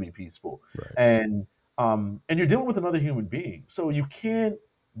not going to be peaceful. Right. And you're dealing with another human being, so you can't.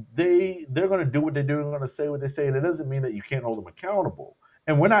 They're going to do what they do. They're going to say what they say, and it doesn't mean that you can't hold them accountable.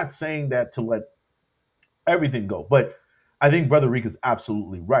 And we're not saying that to let everything go. But I think Brother Reek is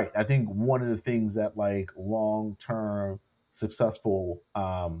absolutely right. I think one of the things that, like, long term successful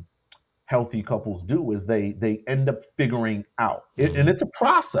healthy couples do is they end up figuring out it, and it's a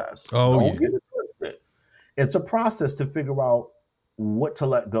process. Oh, Don't yeah. get it twisted. It's a process to figure out what to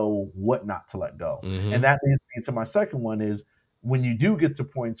let go, what not to let go. Mm-hmm. And that leads me to my second one is, when you do get to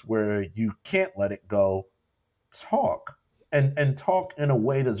points where you can't let it go, talk, and talk in a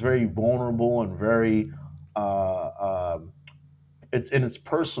way that's very vulnerable and very it's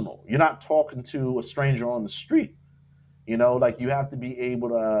personal. You're not talking to a stranger on the street. Like, you have to be able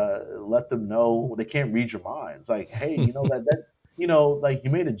to let them know they can't read your mind. It's like, hey, like, you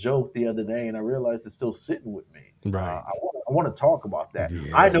made a joke the other day, and I realized it's still sitting with me. Right. I want to talk about that.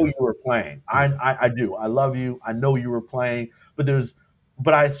 I Yeah. know you were playing. I do. I love you. I know you were playing, but there's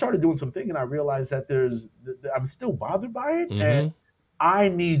but I started doing some thinking. I realized that I'm still bothered by it, Mm-hmm. and I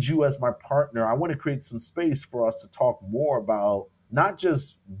need you as my partner. I want to create some space for us to talk more about not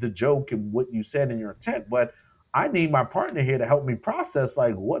just the joke and what you said in your intent, but I need my partner here to help me process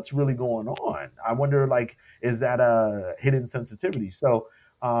like what's really going on. I wonder, like, is that a hidden sensitivity? So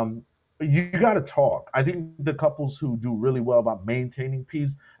um, you got to talk. I think the couples who do really well about maintaining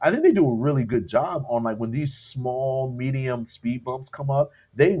peace, I think they do a really good job on like when these small, medium speed bumps come up,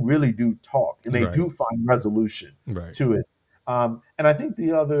 they really do talk and they Right. do find resolution Right. to it. And I think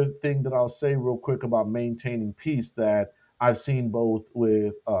the other thing that I'll say real quick about maintaining peace that I've seen both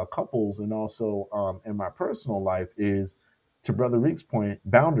with couples and also in my personal life is, to Brother Reek's point,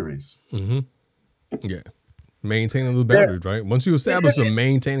 boundaries. Mm-hmm. Yeah. Maintaining those There, boundaries, right? Once you establish them,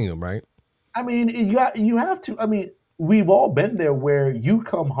 maintaining them, right? I mean, you have to. I mean, we've all been there where you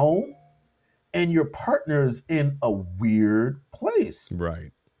come home and your partner's in a weird place.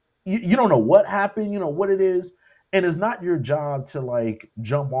 Right. You don't know what happened, you know what it is, and it's not your job to like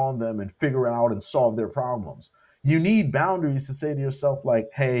jump on them and figure out and solve their problems. You need boundaries to say to yourself like,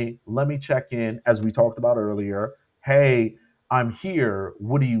 hey, let me check in, as we talked about earlier. Hey, I'm here,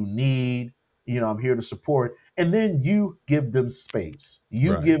 what do you need? I'm here to support. And then you give them space.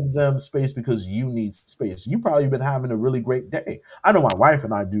 You Right. give them space because you need space. You probably been having a really great day. I know my wife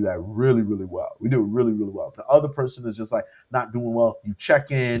and I do that really, really well. We do it really, really well. If the other person is just like not doing well, you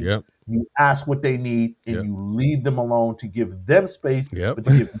check in, Yep. you ask what they need, and Yep. you leave them alone to give them space, Yep. but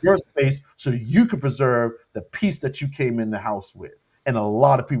to give your space so you can preserve the peace that you came in the house with. And a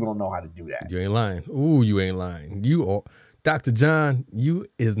lot of people don't know how to do that. You ain't lying. Ooh, you ain't lying. You are Dr. John, you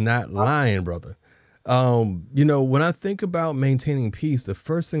is not lying, brother. When I think about maintaining peace, the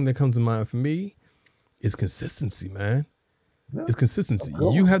first thing that comes to mind for me is consistency, man. Yeah, It's consistency. that's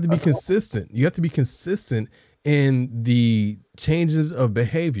cool. You have to be That's cool. consistent. You have to be consistent in the changes of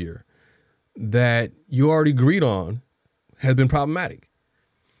behavior that you already agreed on has been problematic.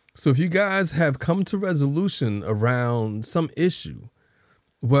 So if you guys have come to resolution around some issue,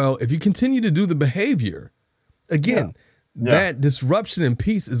 well, if you continue to do the behavior, again, that disruption in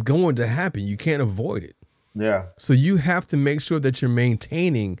peace is going to happen. You can't avoid it. Yeah. So you have to make sure that you're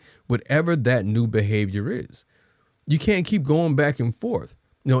maintaining whatever that new behavior is. You can't keep going back and forth.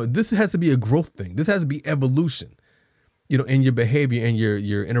 This has to be a growth thing. This has to be evolution, in your behavior and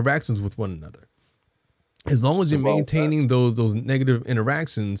your interactions with one another. As long as you're maintaining those negative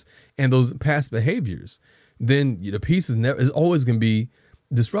interactions and those past behaviors, then the peace is always going to be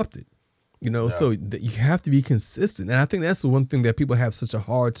disrupted. So that you have to be consistent. And I think that's the one thing that people have such a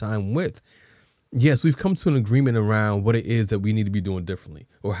hard time with. Yes, we've come to an agreement around what it is that we need to be doing differently,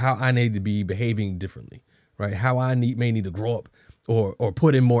 or how I need to be behaving differently, right? How I may need to grow up or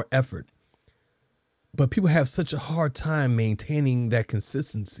put in more effort. But people have such a hard time maintaining that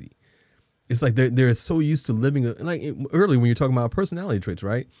consistency. It's like they're so used to living, like earlier when you're talking about personality traits,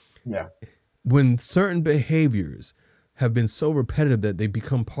 right? Yeah. When certain behaviors have been so repetitive that they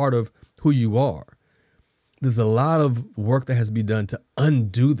become part of who you are, there's a lot of work that has to be done to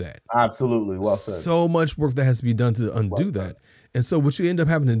undo that. Absolutely. Well said. So much work that has to be done to undo that. And so what you end up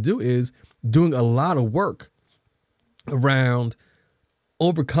having to do is doing a lot of work around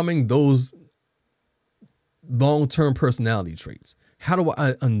overcoming those long-term personality traits. How do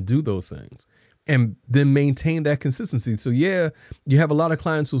I undo those things and then maintain that consistency? So yeah, you have a lot of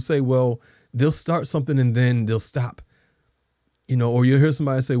clients who say, well, they'll start something and then they'll stop. Or you'll hear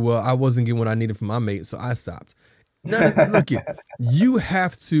somebody say, well, I wasn't getting what I needed from my mate, so I stopped. Now, look, you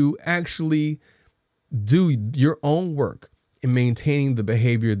have to actually do your own work in maintaining the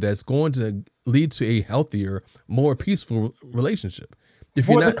behavior that's going to lead to a healthier, more peaceful relationship.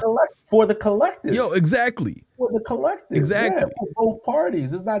 For the collective. Yo, exactly. For the collective. Exactly. Yeah, for both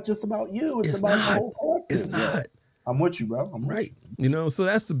parties. It's not just about you. It's about the whole collective. It's not. Yeah. I'm with you, bro. I'm right. With you. So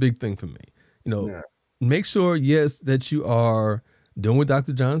that's the big thing for me. Make sure, yes, that you are doing what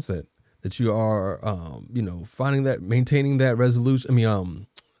Dr. John said, that you are, maintaining that resolution. I mean,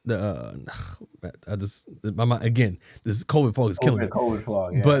 my mind, again, this COVID fog is killing me. COVID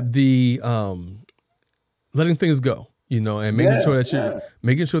fog, yeah. But the letting things go, and making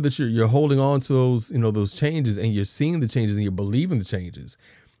sure that you're holding on to those, those changes, and you're seeing the changes and you're believing the changes.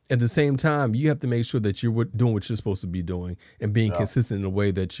 At the same time, you have to make sure that you're doing what you're supposed to be doing and being consistent in a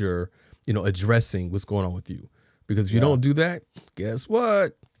way that you're, addressing what's going on with you. Because if you don't do that, guess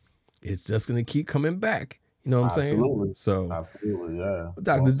what? It's just going to keep coming back. You know what I'm saying? So, absolutely, yeah.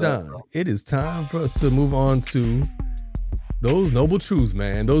 Dr. John, it is time for us to move on to those noble truths,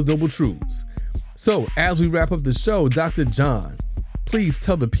 man. Those noble truths. So, as we wrap up the show, Dr. John, please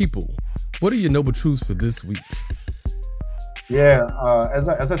tell the people, what are your noble truths for this week? Yeah, as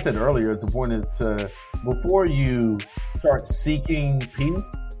I said earlier, it's important to, before you start seeking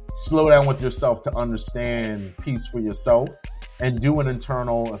peace, slow down with yourself to understand peace for yourself and do an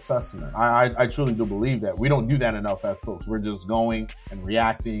internal assessment. I truly do believe that. We don't do that enough as folks. We're just going and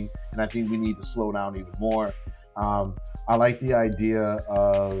reacting, and I think we need to slow down even more. I like the idea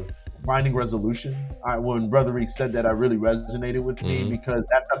of finding resolution. When Brother Reek said that, I really resonated with me because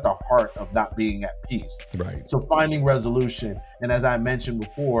that's at the heart of not being at peace. Right. So finding resolution, and as I mentioned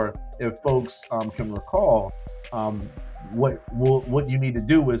before, if folks can recall, what you need to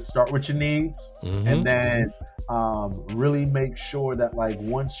do is start with your needs, and then really make sure that, like,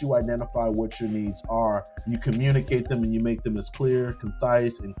 once you identify what your needs are, you communicate them and you make them as clear,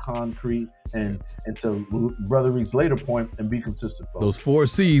 concise, and concrete. And to Brother Reek's later point, and be consistent, folks. Those 4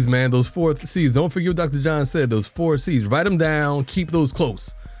 C's, man. Those 4 C's. Don't forget what Dr. John said. Those 4 C's. Write them down. Keep those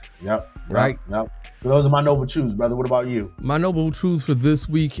close. Yep. Right? Yep. So those are my noble truths, brother. What about you? My noble truths for this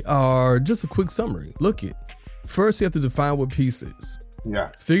week are just a quick summary. Look it. First, you have to define what peace is. Yeah.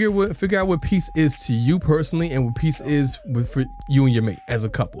 Figure out what peace is to you personally and what peace is for you and your mate as a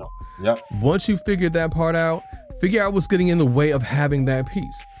couple. Yep. Once you figure that part out, figure out what's getting in the way of having that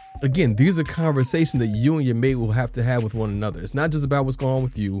peace. Again, these are conversations that you and your mate will have to have with one another. It's not just about what's going on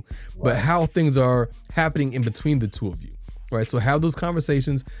with you, but how things are happening in between the two of you. Right? So have those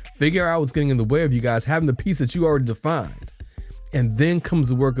conversations, figure out what's getting in the way of you guys having the peace that you already defined. And then comes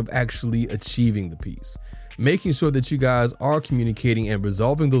the work of actually achieving the peace. Making sure that you guys are communicating and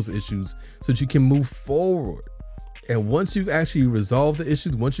resolving those issues so that you can move forward. And once you've actually resolved the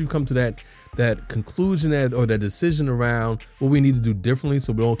issues, once you come to that conclusion or that decision around what we need to do differently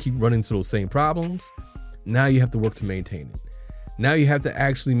so we don't keep running into those same problems, now you have to work to maintain it. Now you have to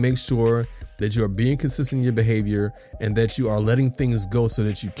actually make sure that you are being consistent in your behavior and that you are letting things go so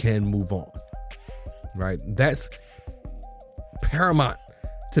that you can move on. Right? That's paramount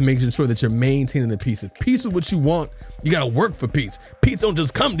to making sure that you're maintaining the peace. If peace is what you want, you got to work for peace. Peace don't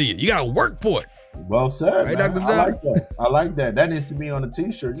just come to you. You got to work for it. Well said, right, man. Dr. John? I like that. I like that. That needs to be on a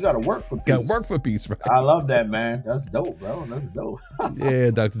t-shirt. You got to work for peace. Got to work for peace, right? I love that, man. That's dope, bro. That's dope.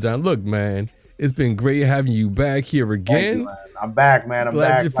 Yeah, Dr. John. Look, man, it's been great having you back here again. You, I'm back, man. I'm glad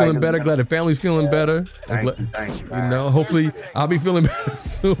back. You're feeling better. Glad the family's feeling better. Thank you, man. You know, hopefully I'll be feeling better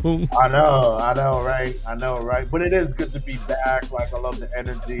soon. I know, right? But it is good to be back. Like, I love the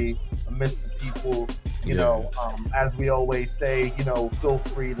energy. I miss the people. You know, as we always say, you know, feel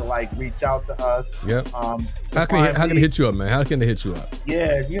free to, like, reach out to us. Yep. How can they hit you up, man? How can they hit you up?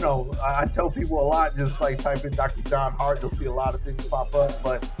 Yeah, you know, I tell people a lot, just like type in Dr. John Hart, you'll see a lot of things pop up.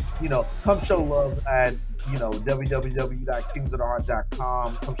 But, you know, come show love at, you know,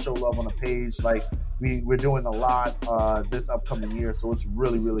 www.kingsoftheheart.com. Come show love on the page. Like, we're doing a lot this upcoming year, so it's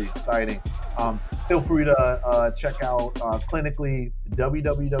really, really exciting. Feel free to check out clinically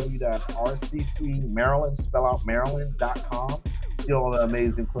www.rccmaryland, spell out Maryland.com. See all the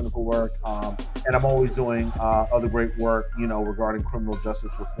amazing clinical work. And I'm always doing other great work, you know, regarding criminal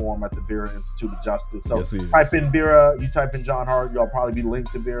justice reform at the Vera Institute of Justice. So type in Vera, you type in John Hart, you'll probably be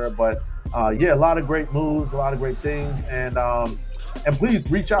linked to Vera. But yeah, a lot of great moves, a lot of great things. And please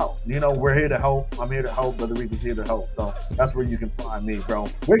reach out. You know, we're here to help. I'm here to help. Brother Reek is here to help. So that's where you can find me, bro.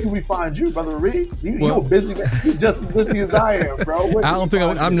 Where can we find you, Brother Reek? You're busy. You're just as busy as I am, bro. I don't think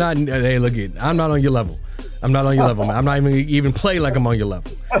I'm not. Hey, look it. I'm not on your level. I'm not on your level, man. I'm not even play like I'm on your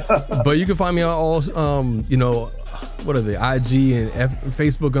level. But you can find me on all, you know, what are they? IG and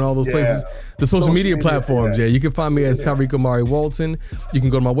Facebook and all those places. The social media platforms. Yeah, you can find me as Tariiq Omari Walton. You can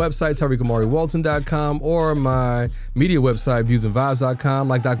go to my website, TariiqOmariWalton.com, or my media website, viewsandvibes.com.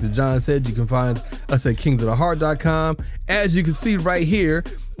 Like Dr. John said, you can find us at kingsoftheheart.com. As you can see right here,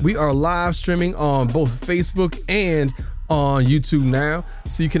 we are live streaming on both Facebook and on YouTube now,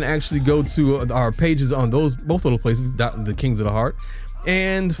 so you can actually go to our pages on both of those places, the Kings of the Heart.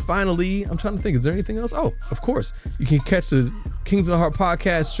 And finally, I'm trying to think, is there anything else? Oh, of course, you can catch the Kings of the Heart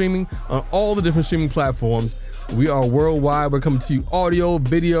podcast streaming on all the different streaming platforms. We are worldwide. We're coming to you audio,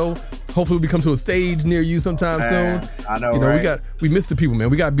 video. Hopefully we come to a stage near you sometime soon. I know, you know, right? we miss the people, man.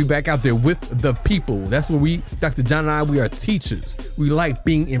 We got to be back out there with the people. That's where Dr. John and I, we are teachers. We like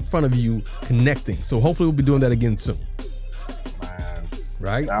being in front of you, connecting. So hopefully we'll be doing that again soon.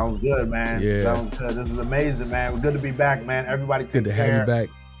 Right? Sounds good, man. Yeah. Sounds good. This is amazing, man. We're good to be back, man. Everybody take care. Good to have you back.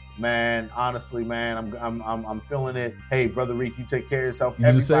 Man, honestly, man, I'm feeling it. Hey, Brother Reek, you take care of yourself.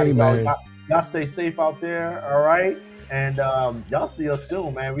 You the same, man. Y'all stay safe out there, all right? And y'all see us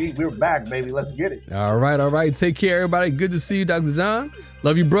soon, man. We're back, baby. Let's get it. All right. Take care, everybody. Good to see you, Dr. John.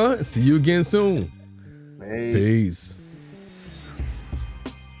 Love you, bro. See you again soon. Peace.